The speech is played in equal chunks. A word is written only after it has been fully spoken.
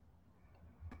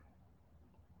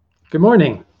Good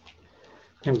morning.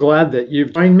 I'm glad that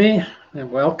you've joined me and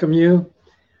welcome you.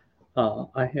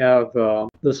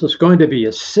 This is going to be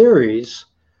a series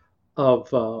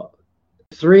of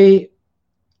three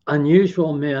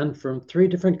unusual men from three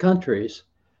different countries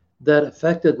that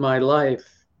affected my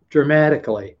life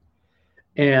dramatically,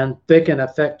 and they can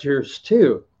affect yours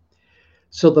too.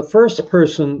 So, the first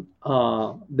person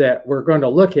that we're going to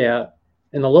look at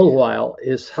in a little while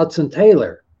is Hudson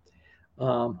Taylor.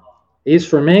 He's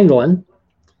from England.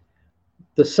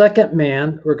 The second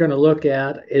man we're going to look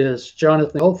at is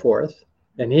Jonathan Goforth,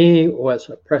 and he was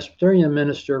a Presbyterian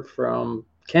minister from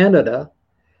Canada.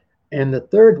 And the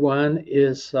third one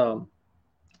is, how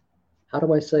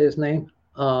do I say his name?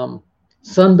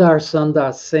 Sundar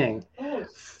Singh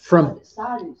from,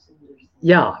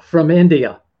 from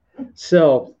India.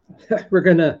 So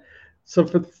so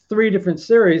for three different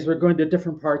series, we're going to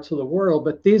different parts of the world,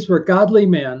 but these were godly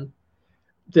men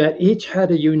that each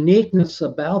had a uniqueness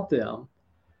about them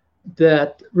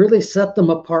that really set them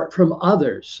apart from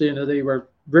others. They were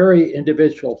very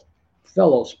individual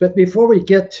fellows. But before we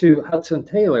get to Hudson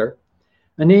Taylor,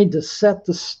 I need to set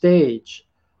the stage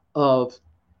of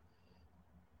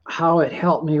how it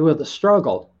helped me with the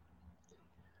struggle.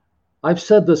 I've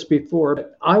said this before,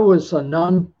 but I was a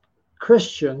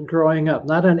non-Christian growing up,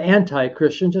 not an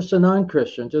anti-Christian, just a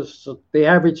non-Christian, just the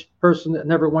average person that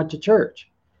never went to church.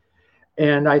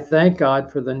 And I thank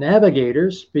God for the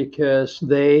Navigators because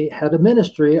they had a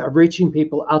ministry of reaching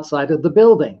people outside of the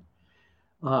building.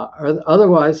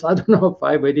 Otherwise, I don't know if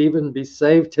I would even be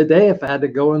saved today if I had to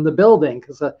go in the building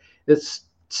because I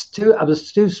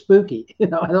was too spooky.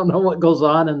 I don't know what goes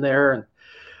on in there,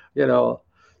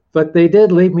 but they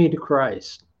did lead me to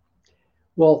Christ.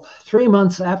 Well, 3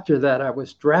 months after that, I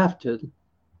was drafted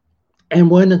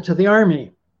and went into the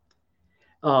Army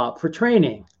for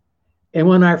training. And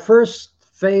when our first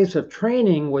phase of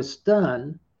training was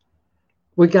done,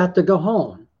 we got to go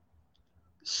home.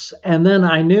 And then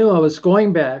I knew I was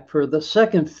going back for the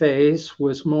second phase,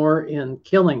 was more in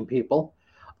killing people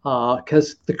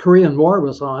because the Korean War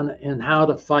was on and how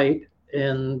to fight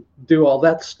and do all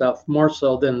that stuff more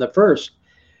so than the first.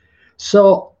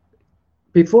 So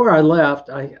before I left,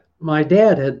 my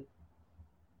dad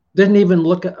didn't even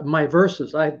look at my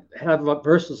verses. I had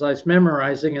verses I was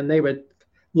memorizing, and they would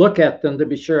look at them to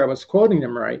be sure I was quoting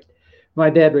them right. My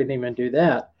dad wouldn't even do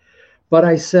that. But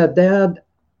I said, Dad,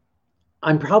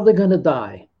 I'm probably going to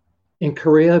die in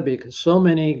Korea because so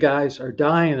many guys are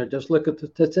dying. Or just look at the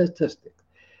statistics.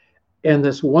 And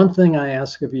this one thing I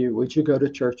ask of you, would you go to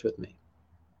church with me?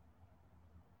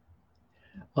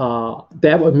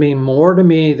 That would mean more to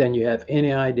me than you have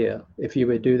any idea if you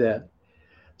would do that.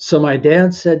 So my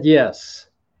dad said yes.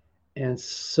 And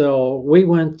so we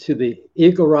went to the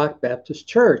Eagle Rock Baptist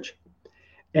Church,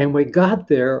 and we got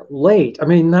there late. I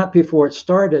mean, not before it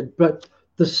started, but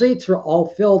the seats were all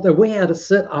filled, and we had to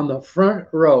sit on the front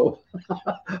row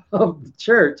of the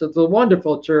church. It's a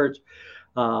wonderful church.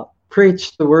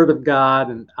 Preached the Word of God,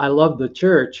 and I loved the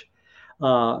church.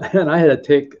 And I had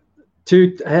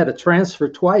to transfer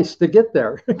twice to get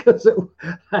there because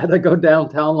I had to go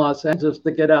downtown Los Angeles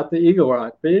to get out to Eagle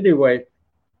Rock. But anyway,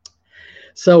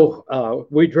 so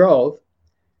we drove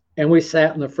and we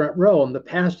sat in the front row, and the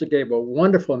pastor gave a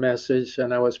wonderful message,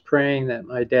 and I was praying that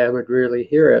my dad would really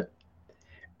hear it.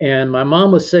 And my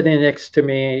mom was sitting next to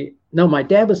me. No, my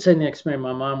dad was sitting next to me, and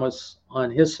my mom was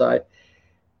on his side.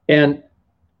 And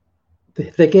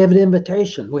they gave an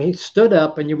invitation. We stood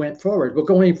up and you went forward. Well,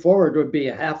 going forward would be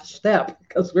a half step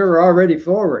because we were already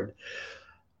forward.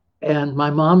 And my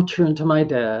mom turned to my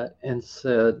dad and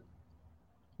said,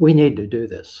 we need to do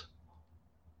this.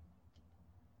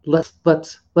 Let's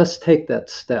take that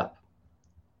step.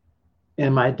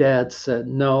 And my dad said,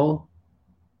 no,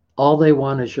 all they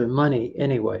want is your money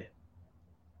anyway.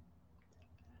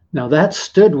 Now that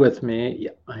stood with me.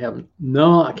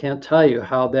 I can't tell you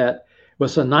how that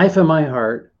was a knife in my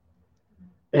heart,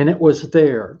 and it was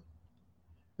there.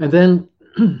 And then,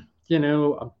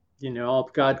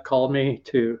 God called me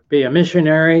to be a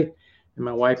missionary, and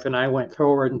my wife and I went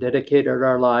forward and dedicated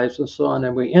our lives and so on.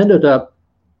 And we ended up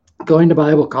going to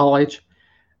Bible college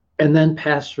and then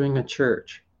pastoring a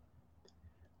church.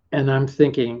 And I'm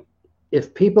thinking,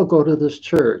 if people go to this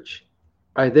church,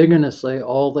 are they going to say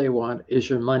all they want is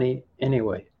your money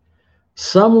anyway?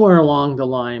 Somewhere along the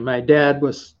line, my dad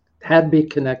had to be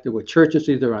connected with churches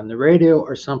either on the radio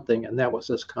or something, and that was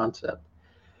his concept.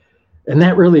 And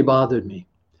that really bothered me.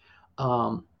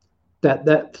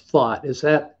 That thought, is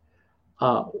that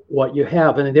what you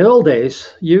have? And in the old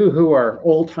days, you who are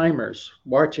old timers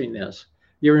watching this,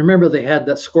 You remember they had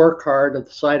that scorecard at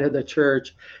the side of the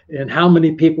church and how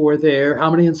many people were there, how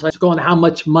many insights going, how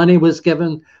much money was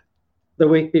given the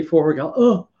week before. We go,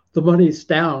 oh, the money's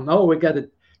down. Oh, we got to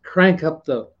crank up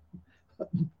the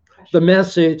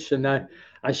message. And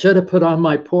I should have put on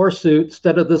my poor suit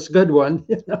instead of this good one,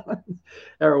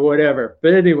 or whatever.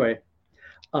 But anyway,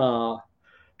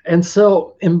 and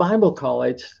so in Bible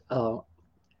college,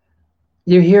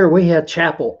 you hear we had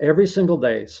chapel every single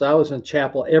day. So I was in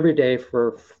chapel every day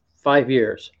for 5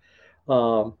 years,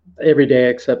 every day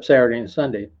except Saturday and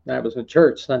Sunday. I was in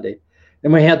church Sunday.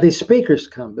 And we had these speakers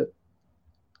come, but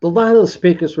a lot of the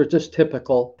speakers were just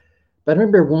typical. But I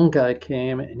remember one guy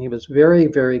came, and he was very,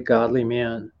 very godly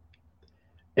man.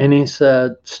 And he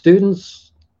said,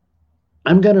 students,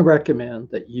 I'm going to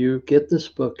recommend that you get this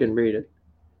book and read it.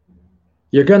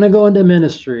 You're going to go into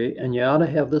ministry, and you ought to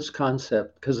have this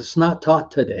concept because it's not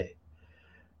taught today.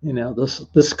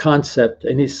 This concept.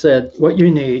 And he said, what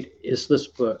you need is this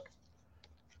book,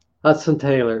 Hudson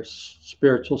Taylor's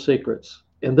Spiritual Secrets.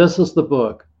 And this is the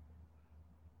book,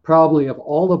 probably of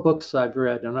all the books I've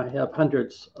read, and I have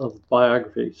hundreds of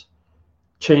biographies,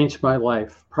 changed my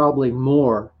life, probably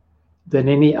more than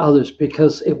any others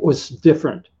because it was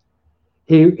different.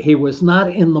 He was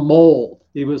not in the mold.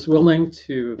 He was willing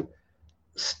to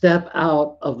step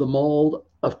out of the mold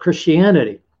of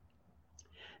Christianity.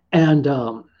 And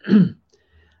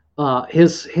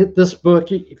this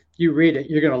book, if you read it,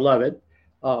 you're going to love it.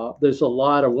 There's a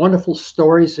lot of wonderful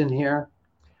stories in here.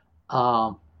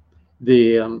 How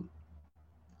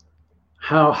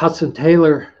Hudson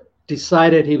Taylor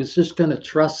decided he was just going to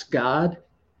trust God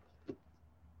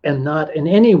and not in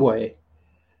any way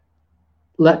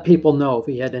let people know if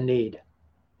he had a need.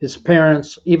 His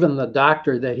parents, even the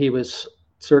doctor that he was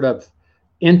sort of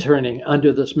interning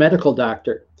under, this medical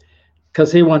doctor,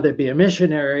 because he wanted to be a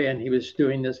missionary and he was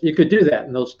doing this. You could do that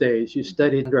in those days. You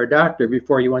studied under a doctor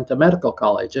before you went to medical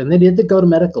college, and then he had to go to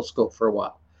medical school for a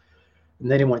while.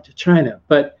 And then he went to China.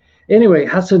 But anyway,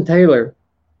 Hudson Taylor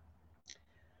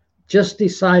just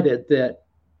decided that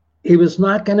he was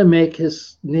not going to make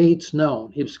his needs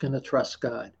known. He was going to trust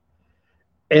God.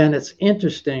 And it's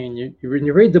interesting. When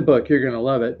you read the book, you're going to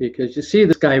love it because you see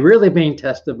this guy really being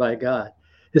tested by God.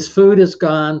 His food is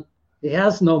gone. He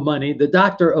has no money. The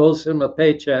doctor owes him a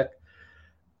paycheck.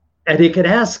 And he could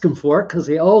ask him for it because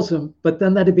he owes him, but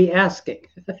then that'd be asking.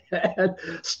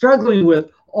 Struggling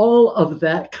with all of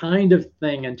that kind of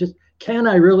thing. And just, can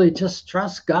I really just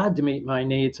trust God to meet my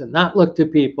needs and not look to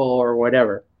people or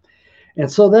whatever?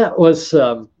 And so that was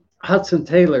Hudson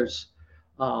Taylor's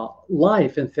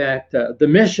life. In fact, the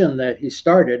mission that he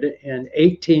started in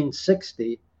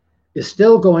 1860 is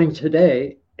still going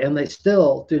today, and they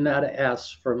still do not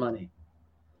ask for money.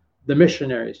 The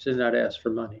missionaries do not ask for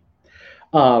money.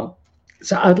 So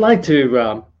I'd like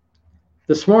to,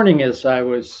 this morning as I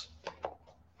was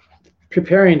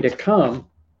preparing to come,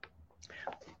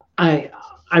 I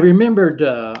remembered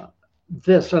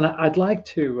this, and I'd like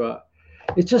to,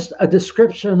 it's just a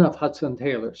description of Hudson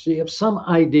Taylor. So you have some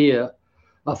idea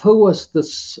of who was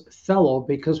this fellow,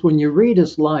 because when you read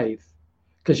his life,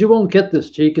 because you won't get this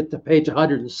till you get to page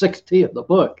 160 of the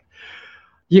book,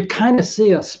 you kind of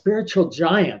see a spiritual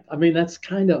giant. I mean, that's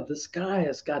kind of, this guy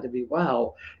has got to be,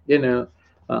 wow,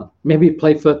 maybe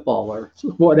play football or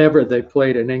whatever they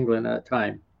played in England at the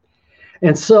time.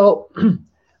 And so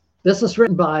this is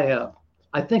written by,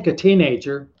 I think, a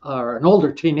teenager or an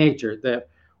older teenager that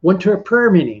went to a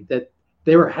prayer meeting that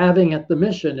they were having at the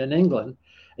mission in England.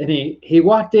 And he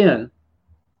walked in,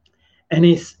 and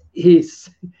it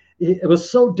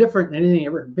was so different than anything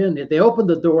ever been. They opened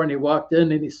the door, and he walked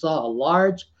in, and he saw a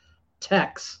large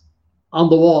text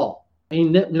on the wall. I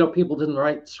mean, people didn't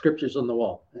write scriptures on the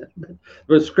wall. There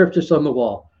were scriptures on the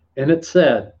wall, and it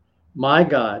said, "My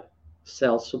God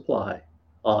shall supply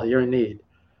all your need."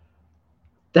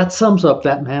 That sums up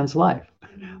that man's life.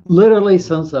 Literally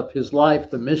sums up his life,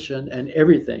 the mission, and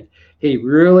everything. He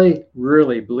really,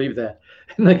 really believed that.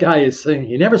 And the guy is saying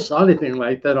he never saw anything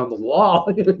like that on the wall,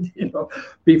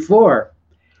 before.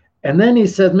 And then he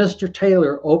said, Mr.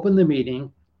 Taylor opened the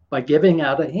meeting by giving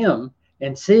out a hymn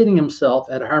and seating himself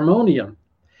at a harmonium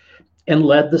and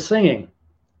led the singing.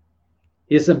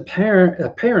 His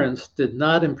appearance did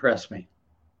not impress me.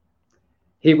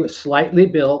 He was slightly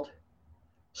built,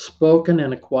 spoken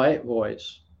in a quiet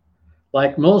voice.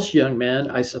 Like most young men,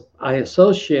 I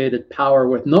associated power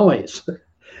with noise,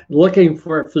 looking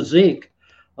for a physique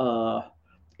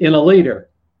in a leader.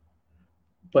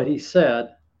 But he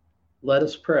said, "Let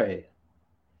us pray,"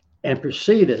 and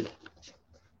proceeded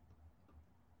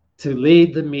to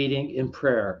lead the meeting in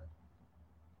prayer.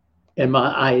 And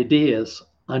my ideas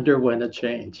underwent a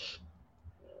change.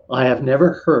 I have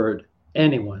never heard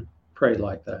anyone pray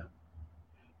like that.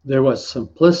 There was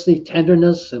simplicity,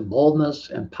 tenderness, and boldness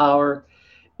and power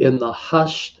in the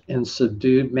hushed and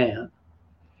subdued man.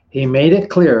 He made it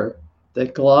clear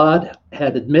that God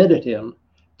had admitted him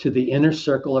to the inner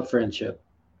circle of friendship.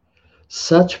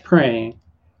 Such praying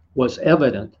was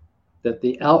evident that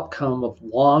the outcome of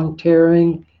long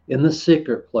tarrying in the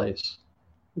secret place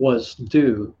was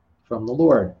due from the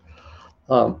Lord.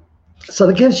 So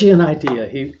that gives you an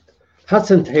idea.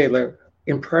 Hudson Taylor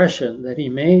impression that he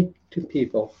made to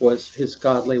people was his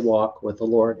godly walk with the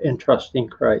Lord and trusting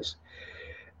Christ.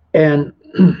 And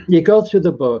you go through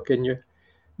the book and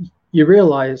you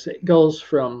realize it goes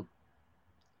from,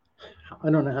 I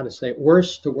don't know how to say it,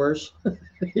 worse to worse.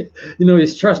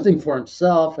 He's trusting for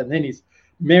himself, and then he's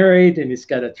married, and he's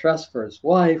got to trust for his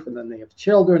wife, and then they have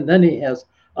children. Then he has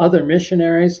other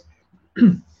missionaries.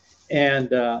 And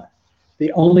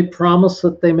the only promise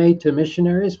that they made to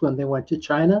missionaries when they went to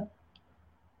China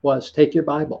was take your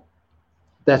Bible.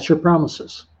 That's your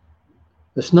promises.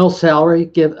 There's no salary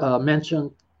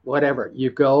mentioned, whatever. You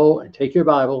go and take your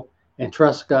Bible and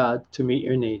trust God to meet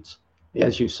your needs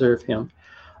as you serve him.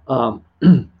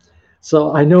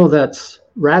 So I know that's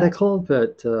radical,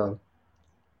 but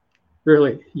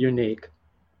really unique.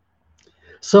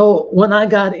 So when I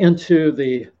got into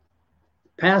the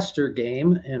pastor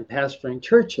game and pastoring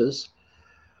churches,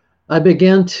 I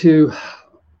began to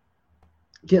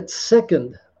get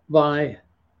sickened by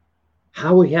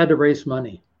how we had to raise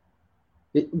money.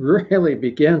 It really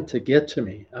began to get to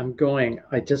me. I'm going,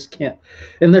 I just can't.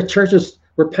 And the churches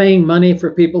were paying money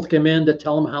for people to come in to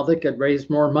tell them how they could raise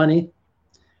more money.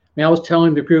 I mean, I was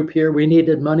telling the group here we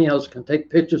needed money. I was going to take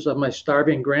pictures of my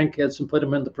starving grandkids and put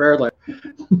them in the prayer line.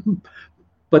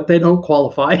 But they don't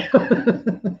qualify.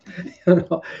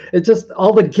 It's just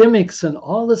all the gimmicks and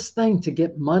all this thing to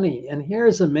get money. And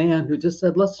here's a man who just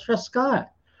said, let's trust God.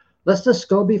 Let's just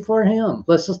go before him.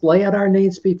 Let's just lay out our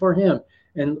needs before him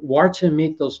and watch him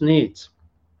meet those needs.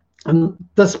 And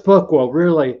this book will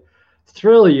really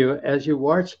thrill you as you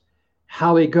watch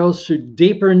how he goes through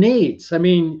deeper needs. I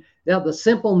mean, yeah, the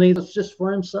simple needs is just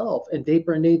for himself, and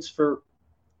deeper needs for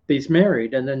these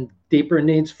married, and then deeper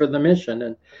needs for the mission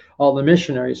and all the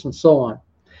missionaries and so on,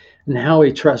 and how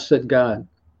he trusted God.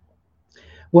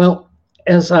 Well,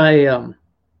 as I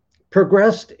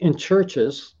progressed in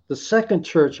churches, the second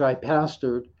church I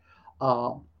pastored,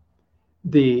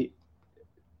 the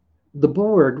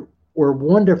board were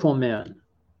wonderful men.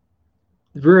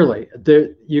 Really,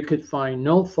 you could find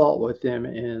no fault with them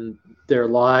in their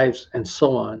lives and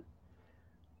so on.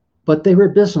 But they were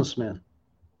businessmen.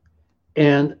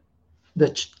 And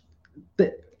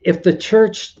if the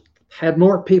church had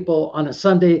more people on a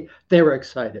Sunday, they were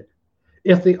excited.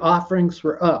 If the offerings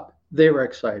were up, they were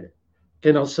excited.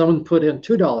 Someone put in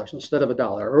 $2 instead of $1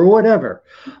 or whatever.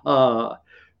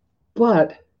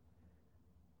 But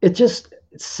it just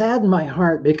saddened my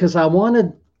heart because I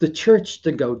wanted the church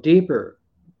to go deeper,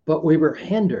 but we were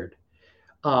hindered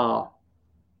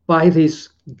by these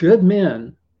good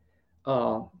men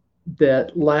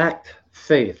that lacked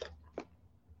faith.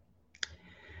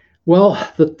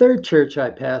 Well, the third church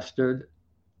I pastored,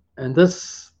 and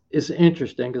this is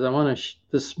interesting because I want to,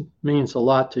 this means a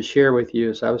lot to share with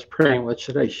you as I was praying, what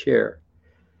should I share?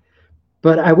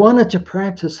 But I wanted to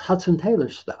practice Hudson Taylor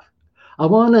stuff. I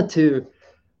wanted to,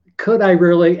 could I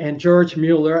really, and George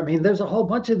Mueller, I mean, there's a whole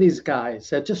bunch of these guys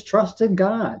that just trusted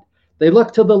God. They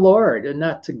look to the Lord and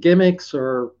not to gimmicks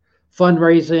or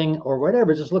fundraising or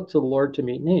whatever, just look to the Lord to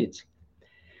meet needs.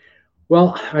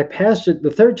 Well, I pastored,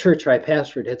 the third church I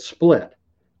pastored had split.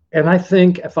 And I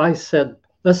think if I said,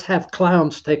 let's have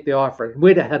clowns take the offering,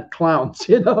 we'd have had clowns,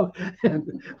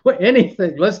 and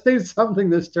anything. Let's do something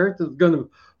this church is going to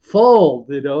fold,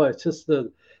 it's just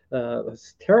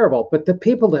it's terrible. But the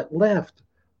people that left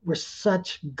were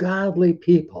such godly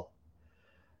people.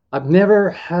 I've never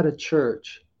had a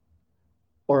church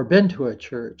or been to a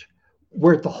church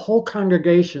where the whole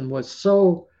congregation was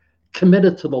so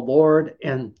committed to the Lord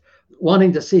and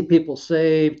wanting to see people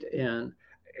saved, and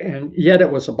yet it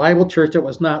was a Bible church. It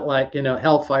was not like,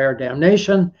 hellfire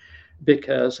damnation,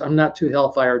 because I'm not too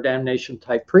hellfire damnation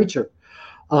type preacher.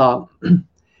 But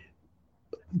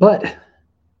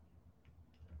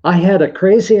I had a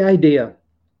crazy idea,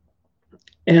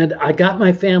 and I got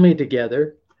my family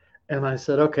together, and I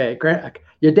said, okay,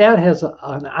 your dad has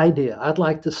an idea. I'd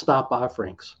like to stop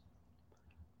offerings.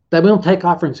 That we don't take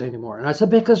offerings anymore. And I said,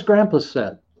 because Grandpa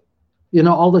said,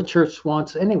 all the church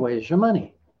wants anyway is your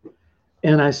money.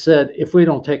 And I said, if we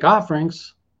don't take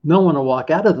offerings, no one will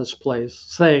walk out of this place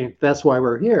saying that's why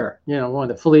we're here,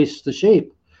 wanting to fleece the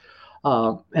sheep.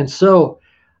 And so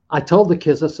I told the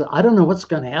kids, I said, I don't know what's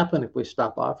going to happen if we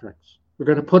stop offerings. We're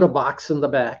going to put a box in the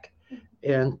back,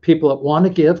 and people that want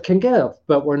to give can give,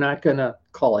 but we're not going to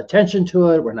call attention to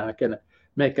it. We're not going to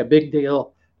make a big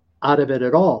deal out of it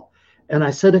at all. And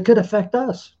I said, it could affect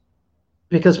us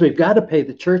because we've got to pay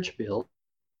the church bill.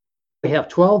 We have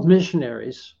 12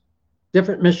 missionaries,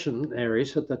 different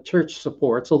missionaries that the church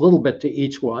supports, a little bit to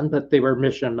each one, but they were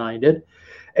mission minded.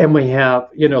 And we have,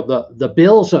 the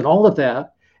bills and all of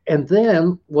that. And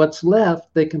then what's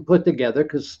left, they can put together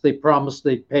because they promised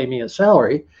they'd pay me a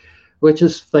salary, which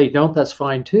is, if they don't, that's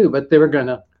fine too. But they were going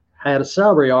to had a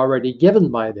salary already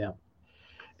given by them.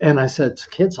 And I said,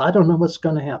 kids, I don't know what's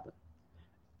going to happen.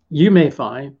 You may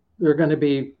find there are going to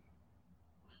be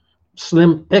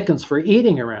slim pickings for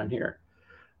eating around here.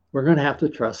 We're going to have to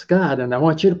trust God. And I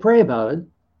want you to pray about it.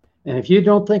 And if you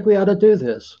don't think we ought to do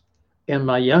this, and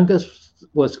my youngest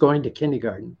was going to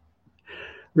kindergarten,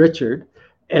 Richard,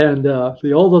 and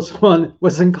the oldest one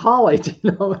was in college,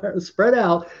 spread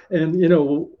out.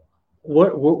 And,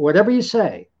 whatever you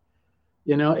say,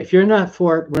 if you're not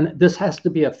for it, this has to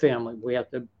be a family. We have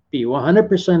to be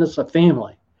 100% as a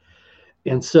family.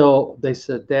 And so they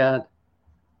said, Dad,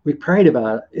 we prayed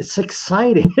about it. It's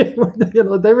exciting. They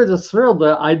were just thrilled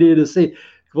the idea to see,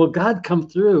 will God come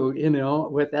through,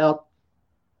 without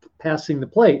passing the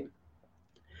plate.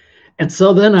 And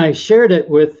so then I shared it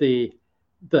with the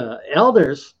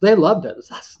elders. They loved it.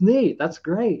 That's neat. That's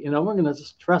great. We're going to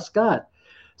just trust God.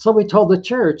 So we told the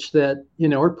church that,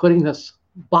 we're putting this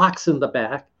box in the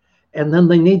back, and then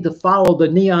they need to follow the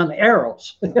neon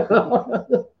arrows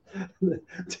to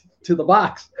the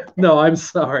box. No, I'm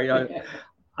sorry.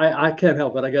 I can't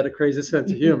help it. I got a crazy sense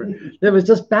of humor. It was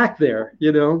just back there,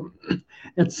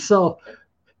 And so,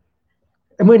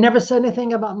 and we never said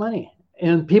anything about money.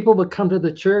 And people would come to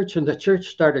the church, and the church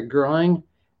started growing.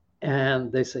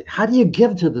 And they say, how do you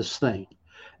give to this thing?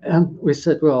 And we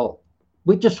said, well,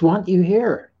 we just want you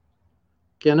here.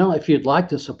 If you'd like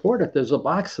to support it, there's a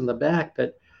box in the back,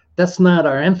 but that's not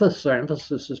our emphasis. Our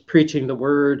emphasis is preaching the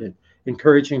word and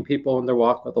encouraging people in their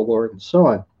walk with the Lord and so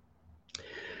on.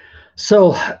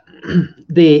 So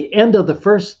the end of the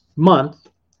first month,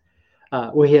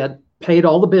 we had paid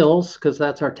all the bills because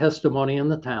that's our testimony in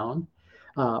the town.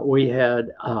 We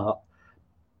had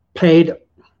paid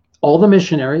all the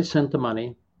missionaries, sent the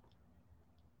money,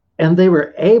 and they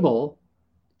were able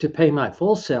to pay my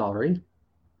full salary.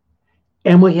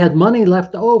 And we had money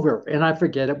left over, and I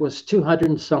forget, it was 200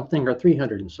 and something or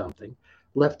 300 and something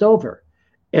left over.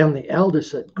 And the elder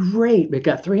said, great, we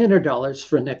got $300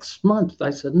 for next month. I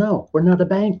said, no, we're not a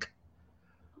bank.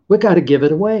 We got to give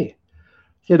it away.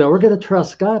 We're going to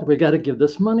trust God. We got to give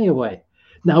this money away.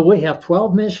 Now we have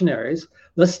 12 missionaries.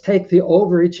 Let's take the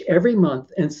overage every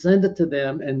month and send it to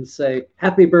them and say,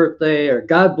 happy birthday, or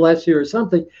God bless you, or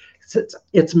something.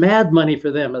 It's mad money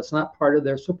for them. It's not part of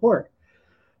their support.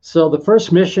 So the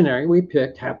first missionary we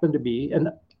picked happened to be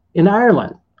in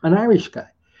Ireland, an Irish guy.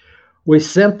 We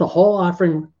sent the whole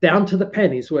offering down to the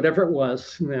pennies, whatever it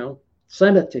was,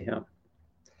 sent it to him.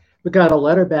 We got a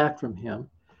letter back from him.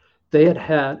 They had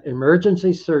had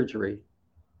emergency surgery.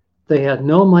 They had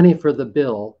no money for the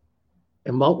bill,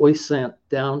 and what we sent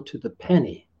down to the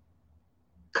penny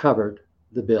covered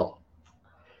the bill.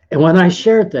 And when I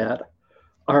shared that,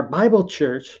 our Bible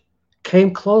church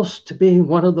came close to being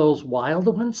one of those wild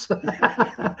ones.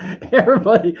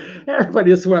 everybody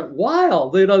just went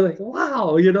wild, like,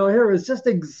 wow, here was just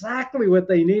exactly what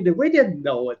they needed. We didn't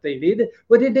know what they needed.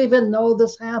 We didn't even know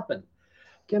this happened.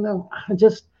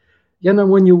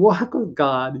 When you walk with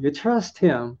God, you trust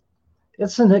him,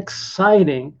 it's an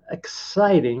exciting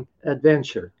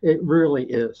adventure. It really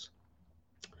is.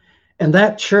 And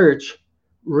that church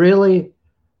really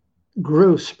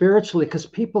grew spiritually because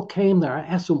people came there. I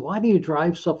asked them, why do you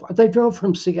drive so far? They drove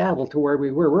from Seattle to where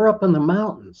we were. We're up in the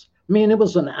mountains. I mean, it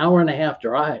was an hour and a half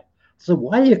drive. So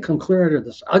why do you come clear to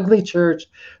this ugly church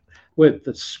with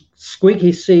the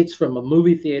squeaky seats from a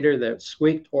movie theater that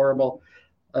squeaked horrible?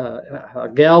 A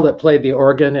gal that played the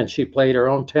organ, and she played her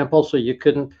own tempo, so you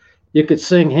could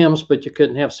sing hymns, but you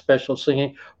couldn't have special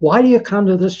singing. Why do you come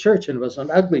to this church? And it was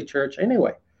an ugly church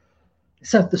anyway.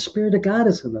 Except the Spirit of God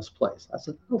is in this place. I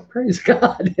said, oh, praise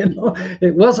God.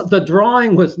 It wasn't, the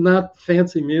drawing was not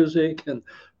fancy music, and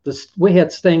we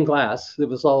had stained glass. It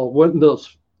was all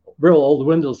windows, real old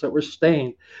windows that were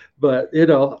stained. But,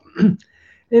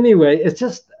 anyway, it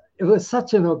was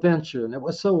such an adventure, and it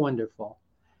was so wonderful.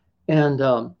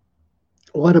 And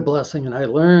what a blessing. And I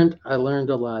learned a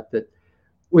lot, that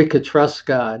we could trust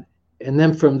God. And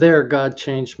then from there, God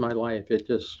changed my life. It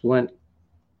just went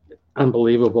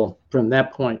unbelievable from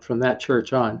that point, from that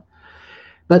church on.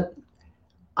 But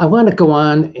I want to go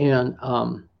on and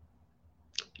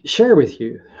share with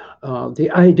you the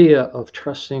idea of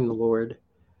trusting the Lord.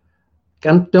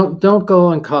 Don't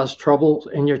go and cause trouble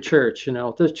in your church. You know,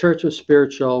 if this church was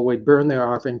spiritual, we'd burn their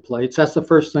offering plates. That's the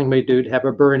first thing we do, to have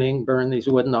a burn these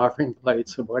wooden offering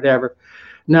plates or whatever.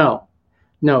 No,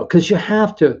 no, because you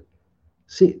have to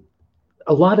see,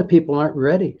 a lot of people aren't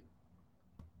ready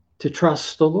to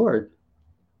trust the Lord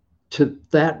to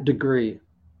that degree.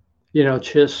 You know,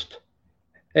 just,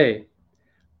 hey,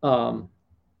 um,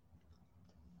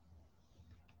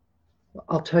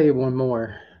 I'll tell you one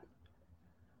more.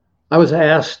 I was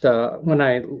asked when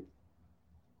I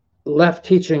left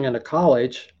teaching in a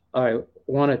college, I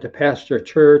wanted to pastor a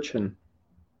church. And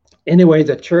anyway,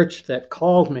 the church that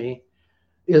called me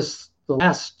is the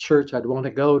last church I'd want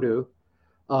to go to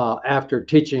after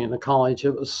teaching in the college.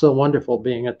 It was so wonderful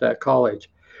being at that college.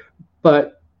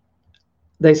 But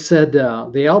they said,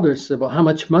 the elders said, well, how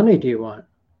much money do you want?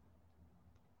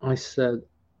 I said,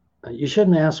 you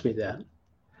shouldn't ask me that.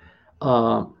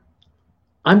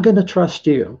 I'm going to trust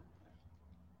you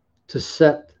to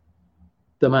set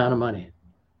the amount of money.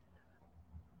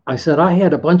 I said, I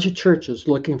had a bunch of churches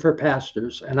looking for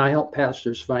pastors, and I help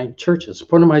pastors find churches.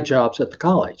 One of my jobs at the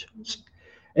college.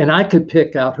 And I could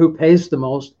pick out who pays the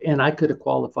most, and I could have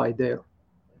qualified there.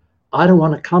 I don't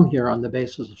want to come here on the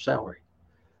basis of salary.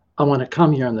 I want to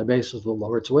come here on the basis of the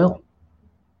Lord's will.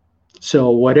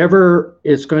 So whatever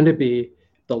it's going to be,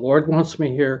 the Lord wants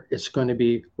me here, it's going to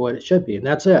be what it should be, and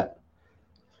that's it.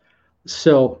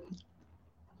 So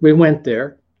we went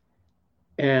there,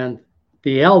 and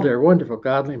the elder, wonderful,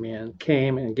 godly man,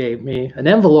 came and gave me an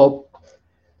envelope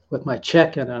with my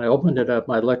check in, and I opened it up,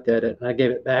 and I looked at it, and I gave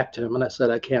it back to him, and I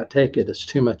said, I can't take it. It's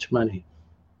too much money.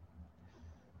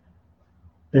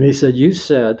 And he said, you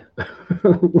said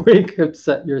we could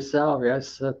set your salary. I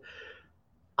said,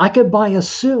 I could buy a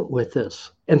suit with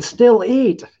this and still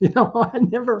eat. You know, I've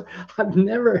never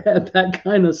had that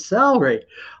kind of salary.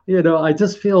 You know, I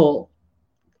just feel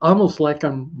almost like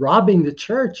I'm robbing the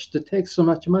church to take so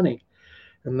much money.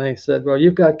 And they said, well,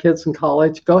 you've got kids in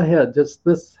college. Go ahead. Just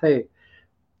this, hey.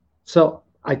 So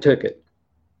I took it.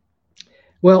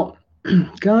 Well,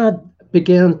 God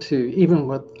began to, even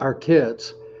with our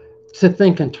kids, to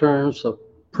think in terms of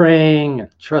praying and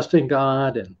trusting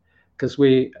God. And because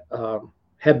we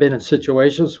have been in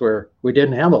situations where we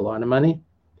didn't have a lot of money.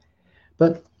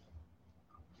 But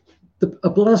a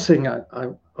blessing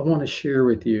I want to share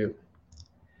with you.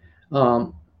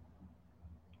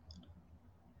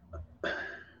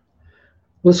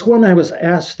 Was when I was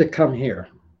asked to come here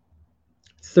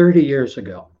 30 years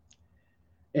ago.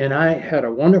 And I had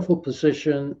a wonderful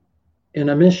position in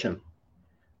a mission.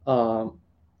 And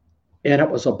it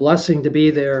was a blessing to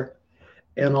be there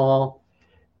and all.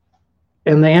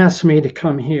 And they asked me to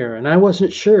come here. And I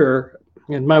wasn't sure,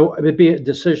 and it would be a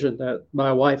decision that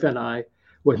my wife and I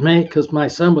would make, because my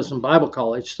son was in Bible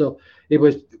college. So it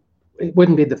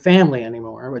wouldn't be the family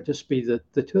anymore. It would just be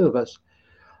the two of us.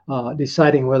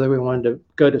 Deciding whether we wanted to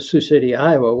go to Sioux City,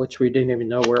 Iowa, which we didn't even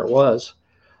know where it was,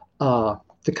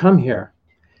 to come here.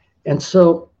 And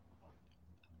so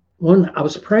when I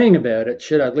was praying about it,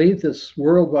 should I leave this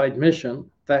worldwide mission?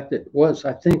 In fact, it was,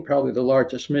 I think, probably the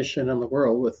largest mission in the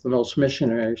world with the most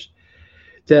missionaries,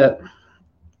 that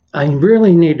I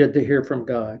really needed to hear from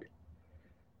God.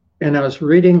 And I was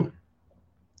reading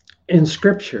in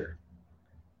Scripture,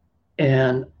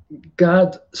 and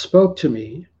God spoke to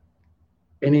me.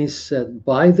 And he said,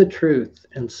 buy the truth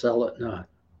and sell it not.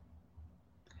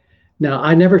 Now,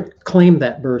 I never claimed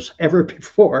that verse ever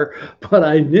before, but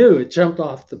I knew it jumped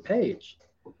off the page.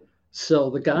 So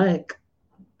the guy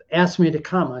asked me to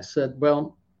come. I said,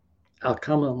 well, I'll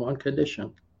come on one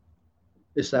condition,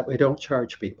 is that we don't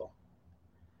charge people.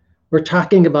 We're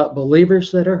talking about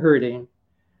believers that are hurting,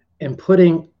 and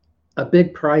putting a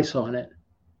big price on it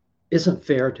isn't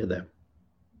fair to them.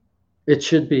 It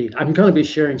should be. I'm going to be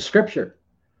sharing Scripture.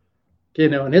 You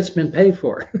know, and it's been paid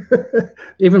for.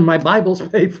 Even my Bible's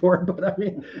paid for, but I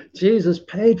mean, Jesus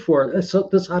paid for it. So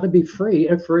this ought to be free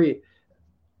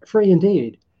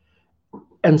indeed.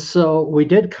 And so we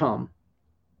did come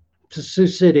to Sioux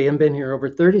City and been here over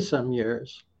 30 some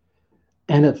years,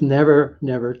 and have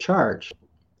never charged.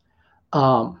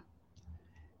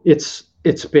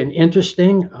 It's been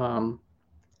interesting.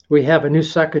 We have a new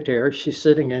secretary. She's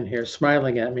sitting in here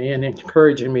smiling at me and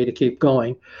encouraging me to keep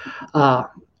going.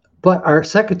 But our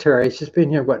secretary, she's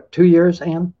been here, what, 2 years,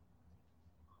 Ann?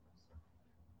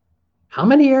 How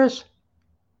many years?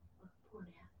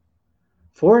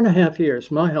 4.5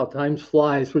 years. My, how time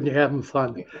flies when you're having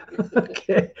fun.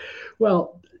 Okay.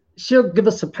 Well, she'll give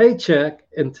us a paycheck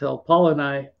until Paul and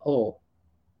I,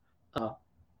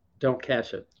 don't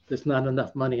cash it. There's not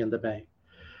enough money in the bank.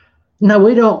 No,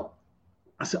 we don't.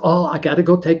 I said, oh, I got to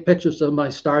go take pictures of my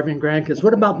starving grandkids.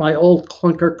 What about my old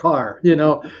clunker car?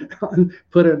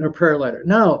 Put it in a prayer letter.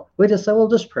 No, we just said, well,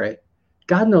 just pray.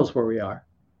 God knows where we are.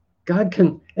 God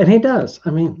can, and He does.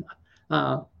 I mean,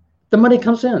 the money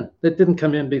comes in. It didn't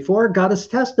come in before. God is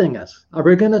testing us. Are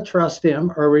we going to trust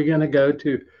Him, or are we going to go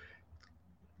to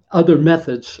other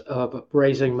methods of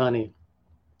raising money?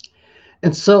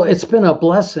 And so it's been a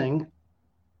blessing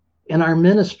in our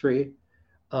ministry.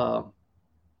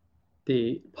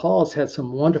 Paul's had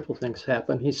some wonderful things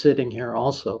happen. He's sitting here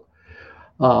also.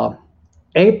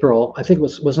 April, I think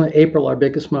wasn't April our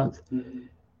biggest month? Mm-hmm.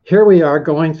 Here we are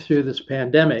going through this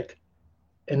pandemic,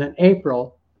 and in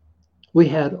April, we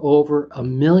had over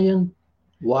 1 million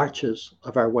watches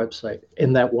of our website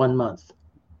in that 1 month,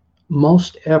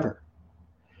 most ever.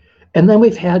 And then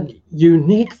we've had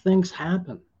unique things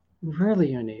happen, really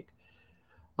unique.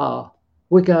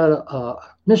 We got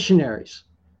missionaries,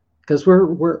 because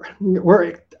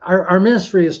our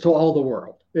ministry is to all the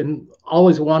world, and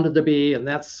always wanted to be, and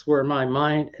that's where my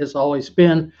mind has always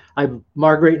been.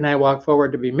 Marguerite and I walked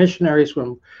forward to be missionaries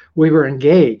when we were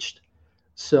engaged.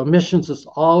 So missions has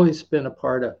always been a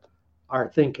part of our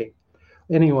thinking.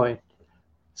 Anyway,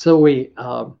 so we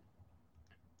are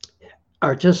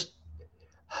just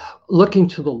looking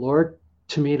to the Lord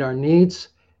to meet our needs.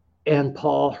 And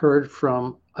Paul heard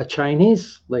from a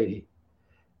Chinese lady,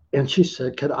 and she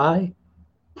said, could I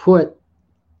put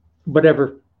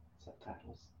whatever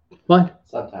subtitles? What?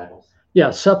 Subtitles. Yeah,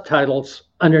 subtitles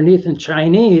underneath in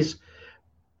Chinese,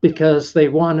 because they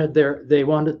wanted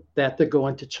that to go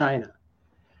into China.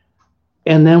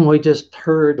 And then we just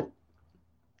heard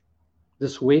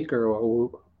this week or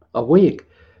a week,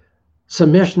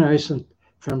 some missionaries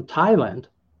from Thailand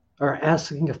are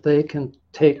asking if they can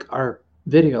take our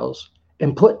videos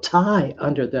and put Thai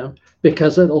under them,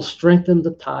 because it'll strengthen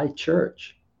the Thai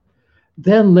church.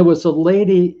 Then there was a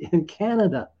lady in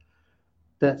Canada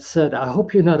that said, I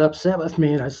hope you're not upset with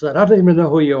me. And I said, I don't even know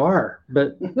who you are,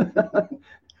 but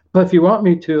but if you want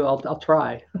me to, I'll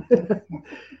try.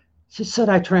 She said,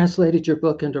 I translated your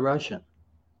book into Russian.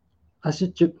 I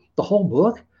said, the whole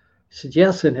book? She said,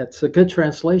 yes, and it's a good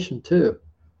translation too.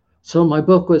 So my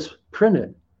book was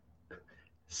printed.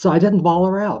 So I didn't bawl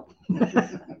her out.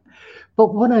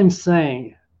 But what I'm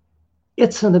saying,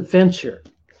 it's an adventure.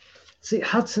 See,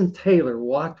 Hudson Taylor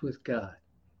walked with God,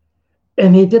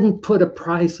 and he didn't put a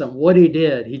price on what he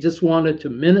did. He just wanted to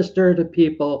minister to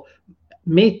people,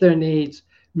 meet their needs,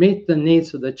 meet the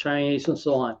needs of the Chinese, and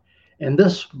so on. And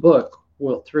this book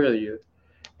will thrill you.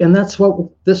 And that's what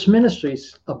this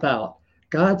ministry's about.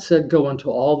 God said, go into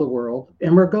all the world,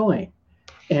 and we're going.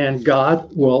 And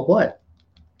God will what?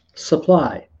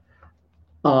 Supply.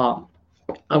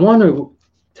 I want to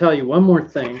tell you one more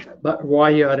thing about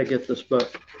why you ought to get this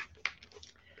book.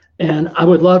 And I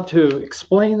would love to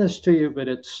explain this to you, but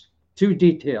it's too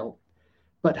detailed.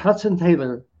 But Hudson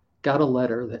Taylor got a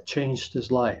letter that changed his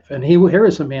life. And here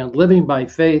is a man living by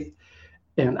faith,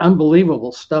 and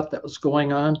unbelievable stuff that was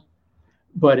going on.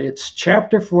 But it's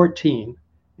chapter 14,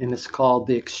 and it's called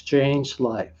The Exchanged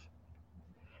Life.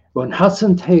 When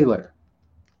Hudson Taylor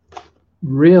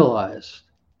realized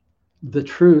the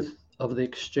truth of the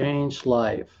exchanged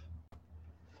life,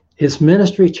 his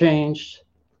ministry changed,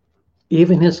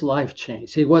 even his life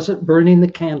changed. He wasn't burning the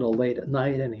candle late at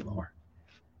night anymore.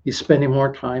 He's spending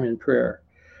more time in prayer.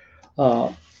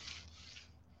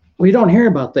 We don't hear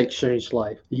about the exchanged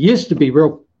life. It used to be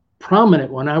real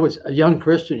prominent when I was a young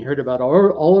Christian. You heard about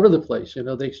all over the place,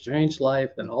 the exchanged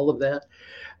life and all of that,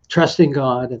 trusting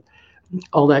God and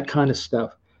all that kind of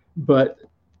stuff. But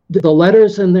the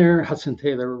letters in there, Hudson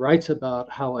Taylor writes about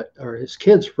or his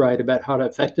kids write about how it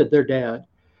affected their dad,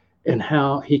 and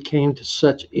how he came to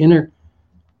such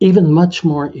even much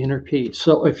more inner peace.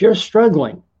 So if you're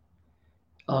struggling,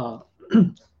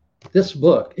 this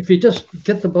book, if you just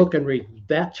get the book and read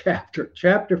that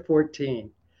chapter 14,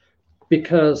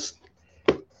 because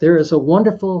there is a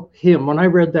wonderful hymn. When I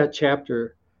read that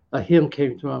chapter, a hymn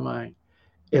came to my mind,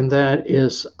 and that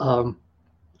is, I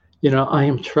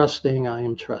am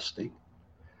trusting,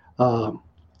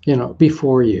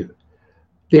 before you.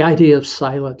 The idea of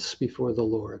silence before the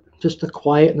Lord, just a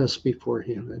quietness before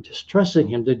Him, and just trusting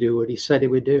Him to do what He said He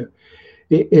would do.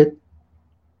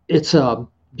 It's a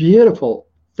beautiful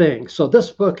thing. So this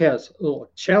book will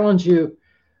challenge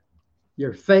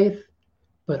your faith,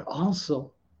 but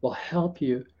also will help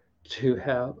you to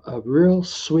have a real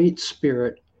sweet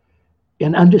spirit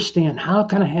and understand, how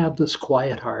can I have this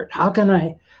quiet heart? How can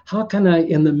I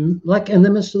in the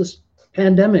midst of this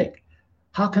pandemic,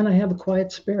 how can I have a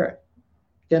quiet spirit?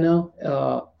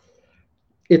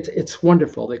 It's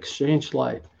wonderful, the exchanged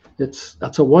life.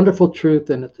 That's a wonderful truth,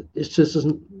 and it just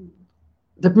isn't.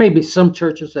 There may be some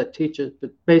churches that teach it,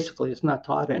 but basically it's not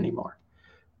taught anymore.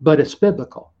 But it's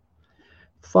biblical.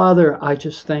 Father, I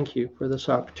just thank you for this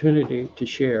opportunity to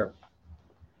share,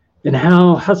 and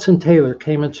how Hudson Taylor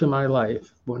came into my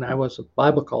life when I was a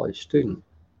Bible college student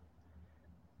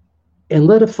and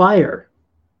lit a fire.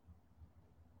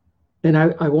 And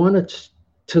I wanted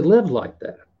to live like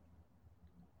that.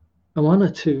 I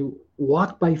wanted to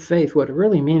walk by faith, what it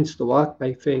really means to walk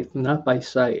by faith, not by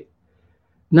sight,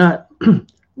 not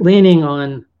leaning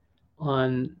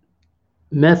on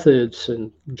methods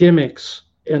and gimmicks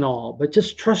and all, but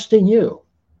just trusting you,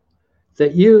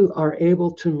 that you are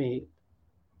able to meet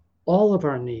all of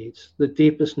our needs, the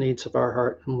deepest needs of our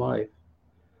heart and life.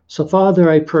 So, Father,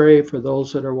 I pray for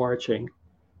those that are watching,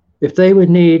 if they would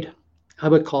need, I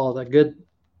would call it a good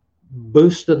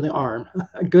boost in the arm,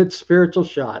 a good spiritual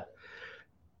shot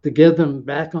to give them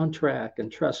back on track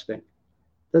and trusting,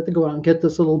 that they go out and get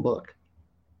this little book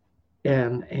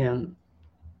and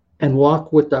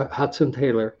walk with the Hudson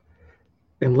Taylor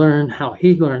and learn how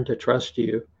he learned to trust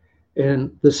you,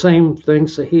 and the same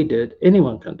things that he did,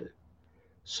 anyone can do.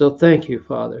 So thank you,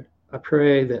 Father. I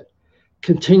pray that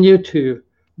continue to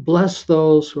bless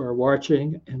those who are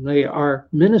watching, and may our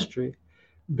ministry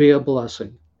be a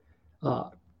blessing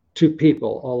to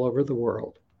people all over the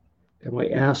world. And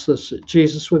we ask this that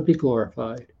Jesus would be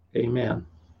glorified. Amen.